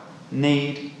 sorrow,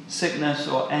 need, sickness,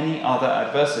 or any other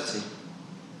adversity.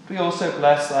 We also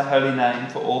bless thy holy name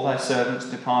for all thy servants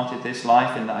departed this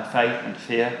life in thy faith and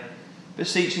fear,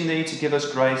 beseeching thee to give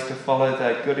us grace to follow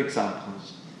their good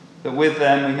examples, that with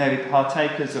them we may be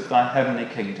partakers of thy heavenly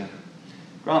kingdom.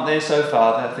 Grant this, O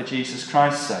Father, for Jesus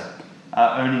Christ's sake,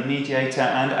 our only mediator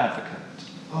and advocate.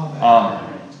 Amen.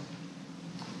 Amen.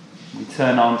 We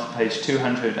turn on to page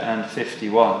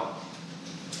 251.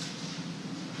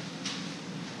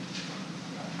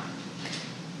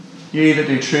 Ye that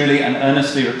do truly and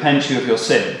earnestly repent you of your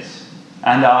sins,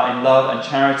 and are in love and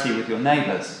charity with your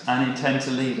neighbours, and intend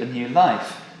to lead a new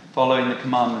life, following the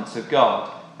commandments of God,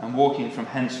 and walking from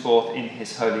henceforth in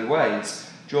his holy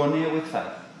ways, draw near with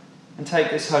faith, and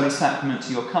take this holy sacrament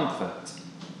to your comfort,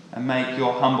 and make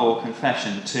your humble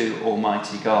confession to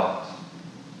Almighty God.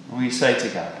 And we say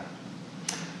together,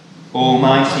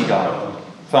 Almighty God,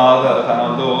 Father of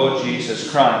our Lord Jesus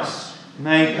Christ,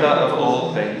 maker of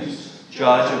all things,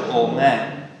 judge of all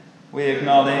men, we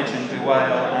acknowledge and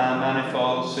bewail our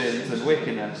manifold sins and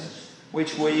wickedness,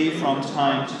 which we from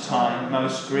time to time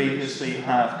most grievously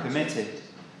have committed,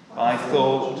 by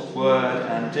thought, word,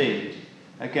 and deed,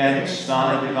 against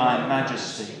thy divine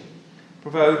majesty,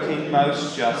 provoking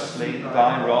most justly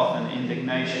thy wrath and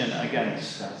indignation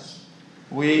against us.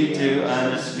 We do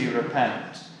earnestly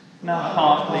repent, and are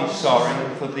heartily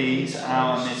sorry for these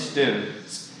our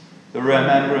misdoings. The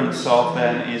remembrance of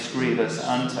them is grievous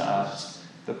unto us.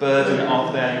 The burden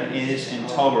of them is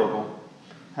intolerable.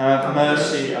 Have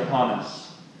mercy upon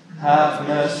us. Have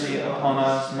mercy upon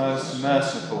us, most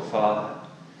merciful Father.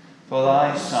 For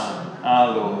thy Son,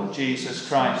 our Lord, Jesus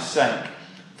Christ's sake,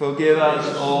 forgive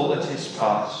us all that is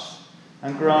past,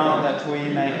 and grant that we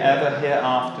may ever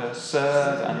hereafter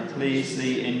serve and please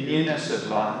thee in newness of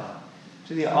life,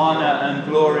 to the honour and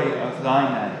glory of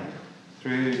thy name,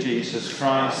 through Jesus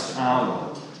Christ our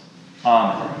Lord.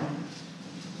 Amen.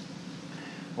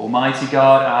 Almighty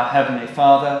God, our heavenly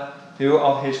Father, who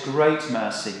of his great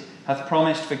mercy hath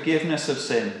promised forgiveness of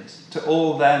sins to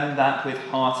all them that with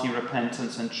hearty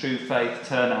repentance and true faith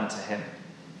turn unto him,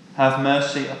 have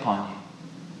mercy upon you,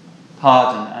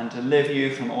 pardon and deliver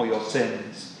you from all your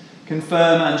sins,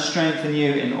 confirm and strengthen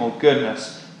you in all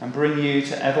goodness, and bring you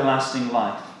to everlasting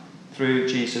life, through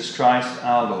Jesus Christ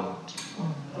our Lord.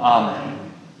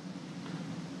 Amen.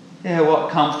 Hear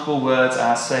what comfortable words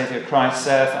our Saviour Christ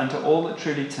saith unto all that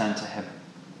truly turn to him.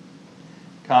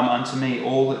 Come unto me,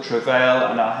 all that travail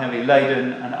and are heavy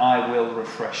laden, and I will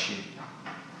refresh you.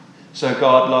 So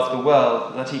God loved the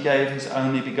world, that he gave his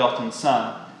only begotten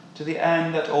Son, to the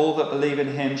end that all that believe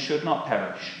in him should not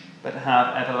perish, but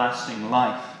have everlasting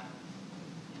life.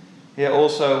 Hear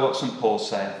also what St. Paul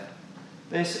saith.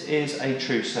 This is a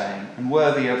true saying, and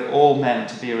worthy of all men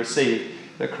to be received,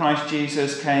 that Christ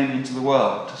Jesus came into the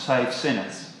world to save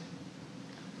sinners,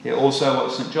 Hear also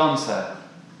what St. John said.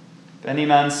 If any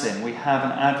man sin, we have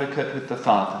an advocate with the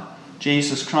Father,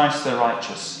 Jesus Christ the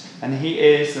righteous, and he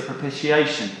is the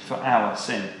propitiation for our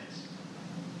sins.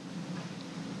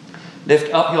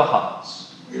 Lift up your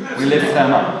hearts. We lift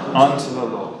them up unto the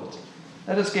Lord.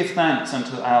 Let us give thanks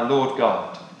unto our Lord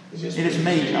God. It is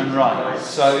meet and right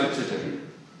so to do.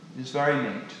 It is very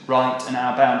meet, right, and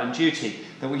our bounden duty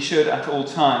that we should at all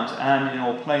times and in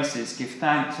all places give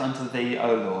thanks unto thee,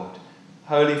 O Lord,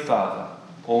 Holy Father,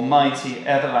 Almighty,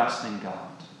 everlasting God.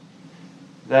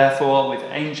 Therefore, with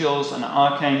angels and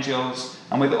archangels,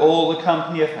 and with all the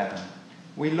company of heaven,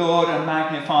 we laud and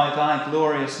magnify thy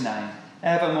glorious name,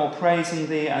 evermore praising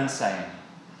thee and saying,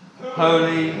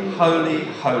 Holy, holy,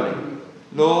 holy,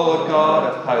 Lord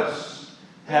God of hosts,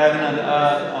 heaven and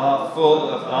earth are full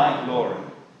of thy glory.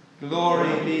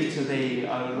 Glory be to thee,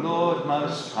 O Lord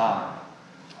Most High.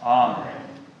 Amen.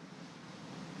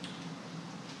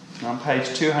 On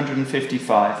page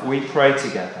 255, we pray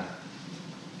together.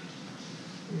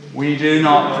 We do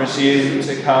not presume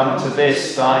to come to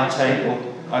this thy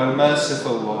table, O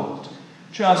merciful Lord,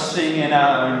 trusting in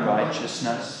our own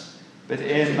righteousness, but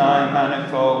in thy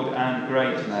manifold and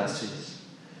great mercies.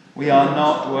 We are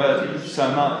not worthy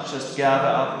so much as to gather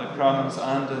up the crumbs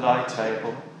under thy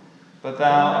table, but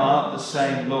thou art the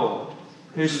same Lord,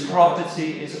 whose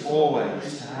property is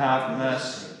always to have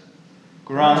mercy.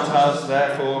 Grant us,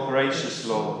 therefore, gracious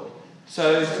Lord,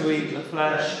 so to eat the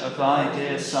flesh of thy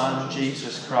dear Son,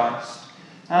 Jesus Christ,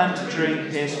 and to drink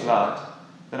his blood,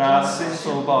 that our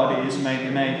sinful bodies may be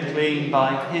made clean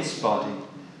by his body,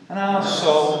 and our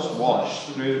souls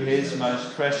washed through his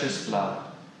most precious blood,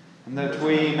 and that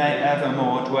we may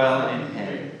evermore dwell in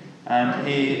him, and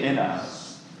he in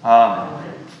us.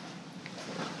 Amen.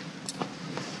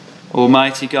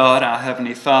 Almighty God, our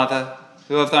heavenly Father,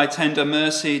 who of thy tender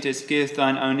mercy didst give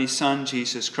thine only Son,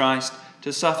 Jesus Christ,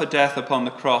 to suffer death upon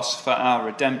the cross for our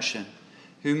redemption,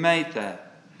 who made there,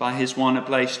 by his one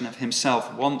oblation of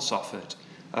himself once offered,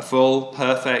 a full,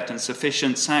 perfect, and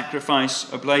sufficient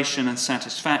sacrifice, oblation, and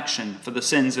satisfaction for the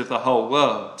sins of the whole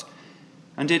world,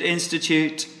 and did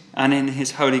institute, and in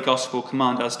his holy gospel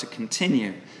command us to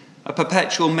continue, a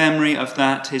perpetual memory of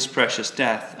that his precious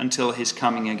death until his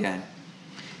coming again.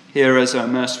 Hear us, O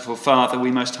merciful Father,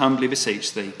 we most humbly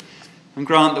beseech thee, and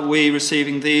grant that we,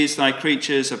 receiving these thy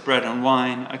creatures of bread and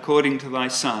wine, according to thy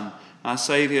Son, our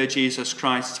Saviour Jesus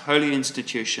Christ's holy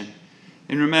institution,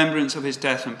 in remembrance of his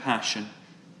death and passion,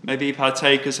 may be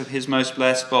partakers of his most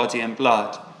blessed body and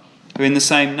blood, who in the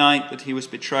same night that he was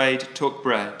betrayed took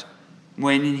bread.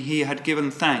 When he had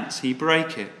given thanks, he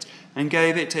brake it, and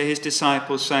gave it to his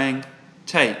disciples, saying,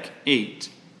 Take, eat,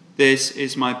 this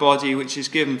is my body which is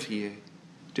given for you.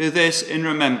 Do this in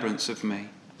remembrance of me.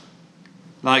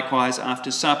 Likewise,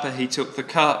 after supper, he took the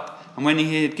cup, and when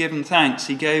he had given thanks,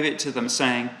 he gave it to them,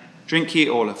 saying, Drink ye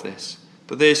all of this,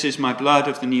 for this is my blood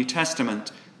of the New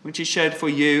Testament, which is shed for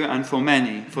you and for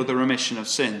many for the remission of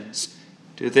sins.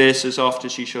 Do this as oft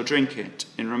as ye shall drink it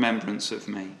in remembrance of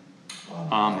me.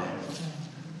 Amen.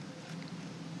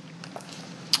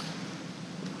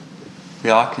 We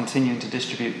are continuing to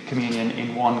distribute communion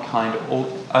in one kind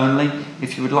only.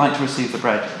 If you would like to receive the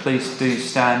bread, please do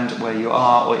stand where you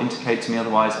are or indicate to me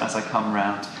otherwise as I come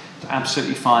round. It's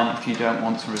absolutely fine if you don't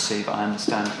want to receive. I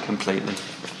understand completely.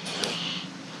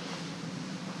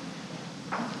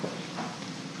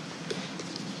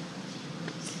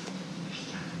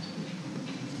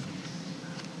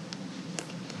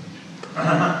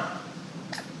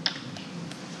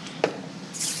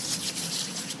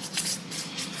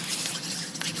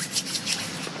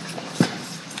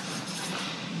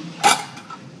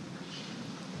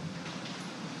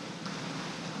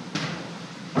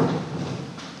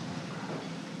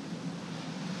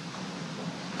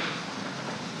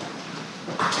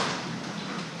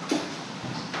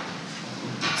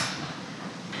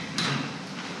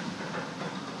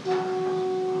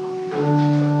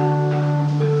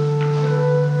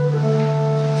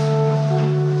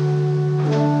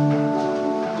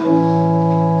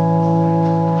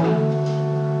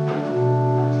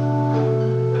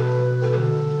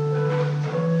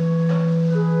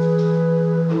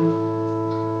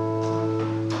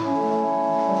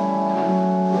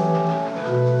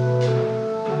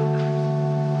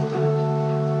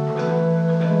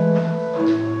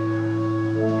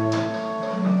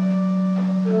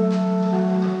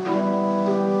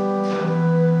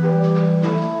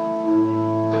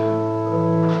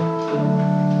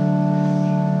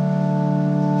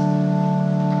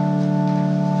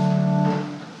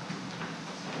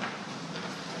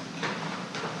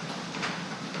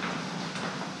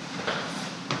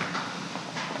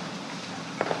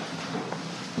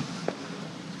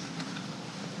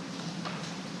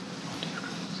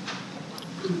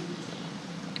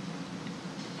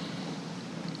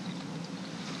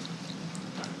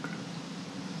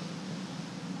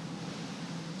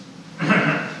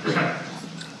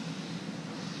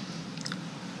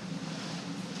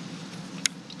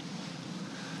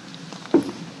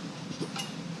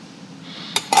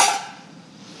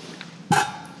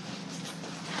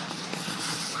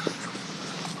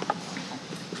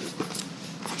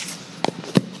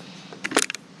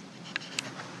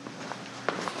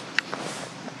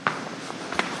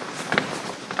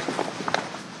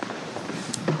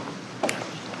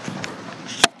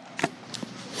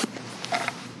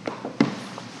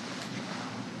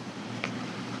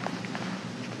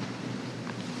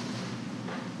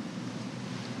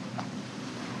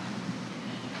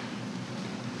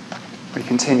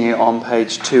 continue on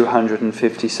page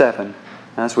 257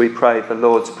 as we pray the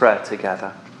Lord's Prayer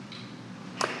together.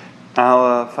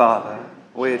 Our Father,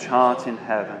 which art in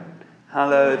heaven,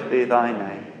 hallowed be thy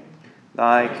name.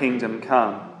 Thy kingdom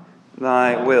come,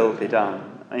 thy will be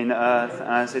done, in earth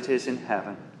as it is in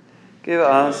heaven. Give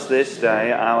us this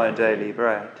day our daily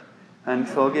bread, and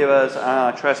forgive us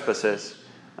our trespasses,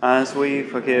 as we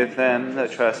forgive them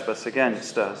that trespass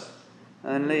against us.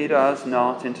 And lead us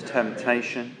not into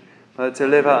temptation, but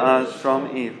deliver us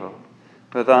from evil.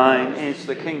 For thine is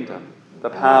the kingdom, the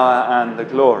power, and the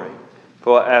glory,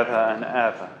 for ever and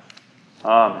ever.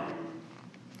 Amen.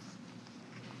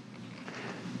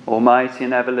 Almighty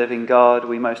and ever-living God,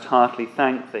 we most heartily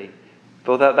thank thee,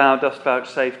 for that thou dost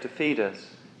vouchsafe to feed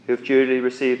us, who have duly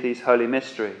received these holy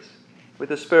mysteries, with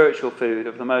the spiritual food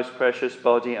of the most precious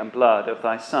body and blood of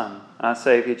thy Son, our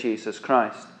Saviour Jesus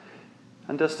Christ,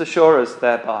 and dost assure us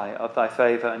thereby of thy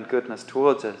favour and goodness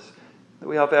towards us, that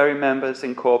we are very members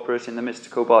incorporate in the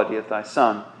mystical body of thy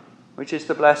Son, which is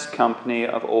the blessed company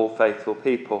of all faithful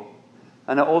people,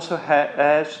 and are also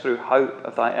heirs through hope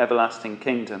of thy everlasting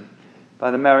kingdom,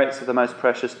 by the merits of the most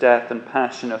precious death and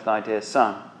passion of thy dear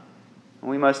Son. And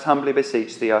we most humbly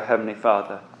beseech thee, O Heavenly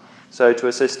Father, so to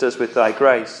assist us with thy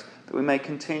grace, that we may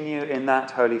continue in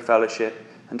that holy fellowship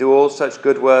and do all such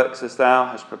good works as thou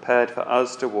hast prepared for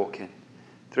us to walk in.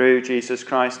 Through Jesus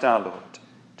Christ our Lord,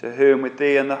 to whom with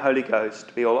thee and the Holy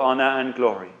Ghost be all honour and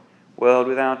glory, world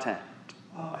without end.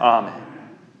 Amen.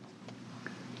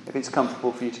 If it's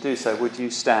comfortable for you to do so, would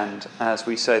you stand as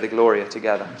we say the Gloria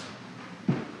together?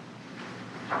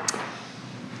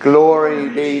 Glory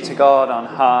be to God on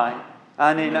high,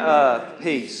 and in earth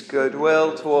peace,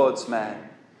 goodwill towards men.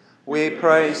 We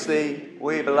praise thee,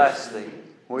 we bless thee,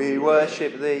 we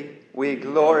worship thee, we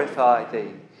glorify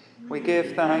thee. We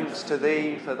give thanks to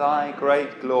thee for thy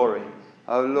great glory,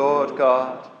 O Lord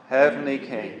God, heavenly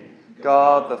King,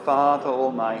 God the Father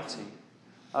Almighty.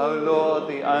 O Lord,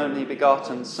 the only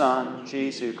begotten Son,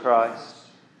 Jesus Christ.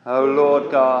 O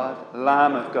Lord God,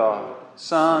 Lamb of God,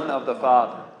 Son of the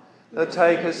Father, that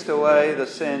takest away the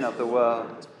sin of the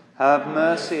world, have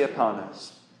mercy upon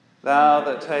us. Thou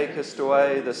that takest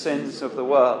away the sins of the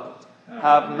world,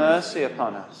 have mercy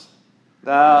upon us.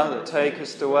 Thou that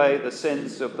takest away the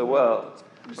sins of the world,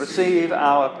 receive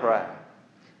our prayer.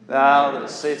 Thou that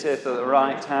sittest at the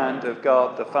right hand of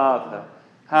God the Father,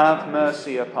 have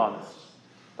mercy upon us.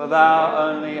 For thou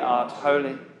only art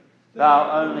holy,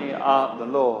 thou only art the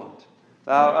Lord,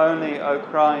 thou only, O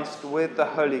Christ, with the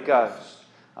Holy Ghost,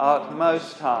 art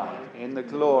most high in the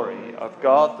glory of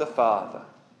God the Father.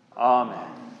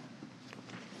 Amen.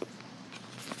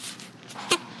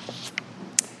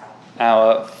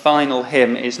 Our final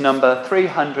hymn is number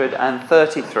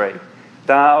 333,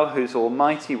 Thou whose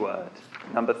almighty word,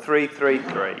 number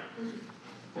 333.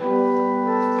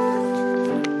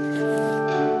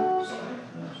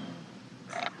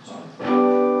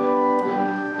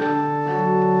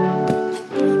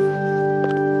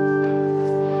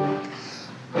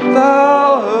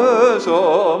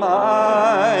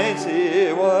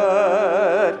 Almighty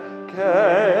word,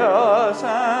 chaos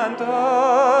and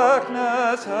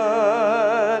darkness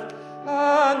heard,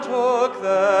 and took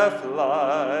their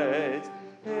flight.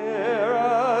 Hear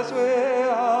as we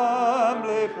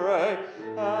humbly pray,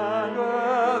 and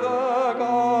where the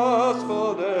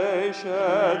gospel day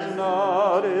sheds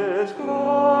not its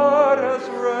glorious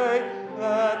ray,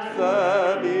 let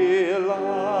there be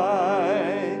light.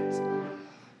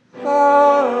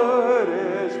 Thou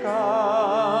is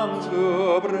come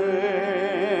to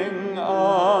bring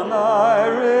on thy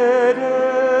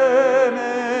redeeming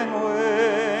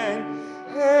wing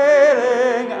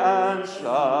healing and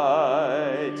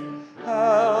sight,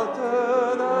 health to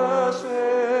the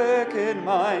sick in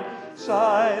mind,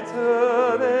 sight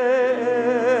to the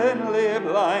inly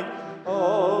blind.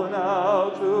 Oh, now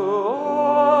to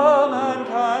all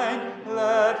mankind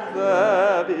let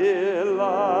there be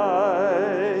light.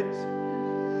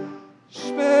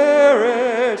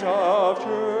 Spirit of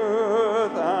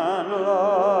truth and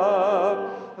love,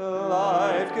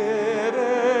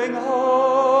 life-giving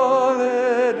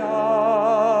holy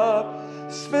dove,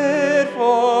 speed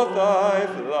forth thy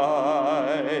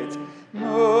flight,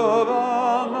 move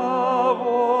on the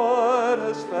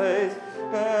water's face,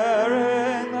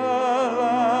 bearing the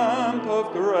lamp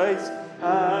of grace,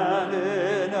 and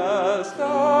in its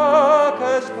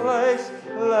darkest place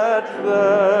let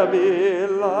there be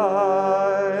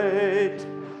light.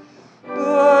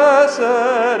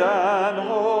 Blessed and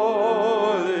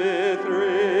holy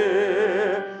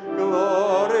three,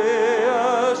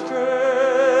 glorious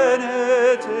Trinity,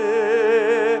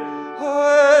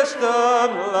 wisdom,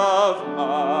 love,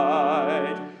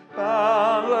 might,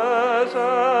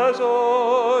 waves as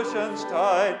ocean's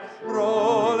tide,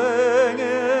 rolling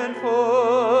in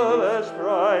fullest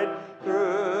pride,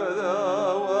 through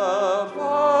the world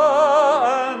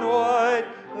far and wide,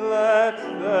 let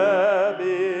there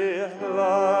be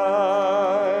light.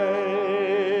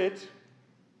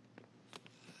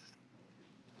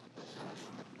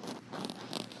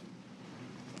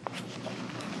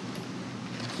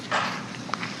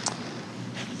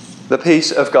 The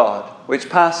peace of God, which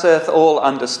passeth all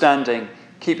understanding,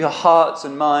 keep your hearts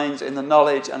and minds in the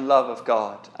knowledge and love of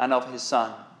God and of his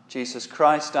Son, Jesus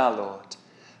Christ our Lord.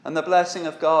 And the blessing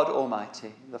of God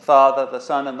Almighty, the Father, the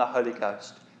Son, and the Holy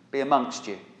Ghost, be amongst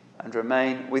you and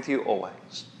remain with you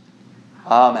always.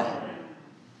 Amen.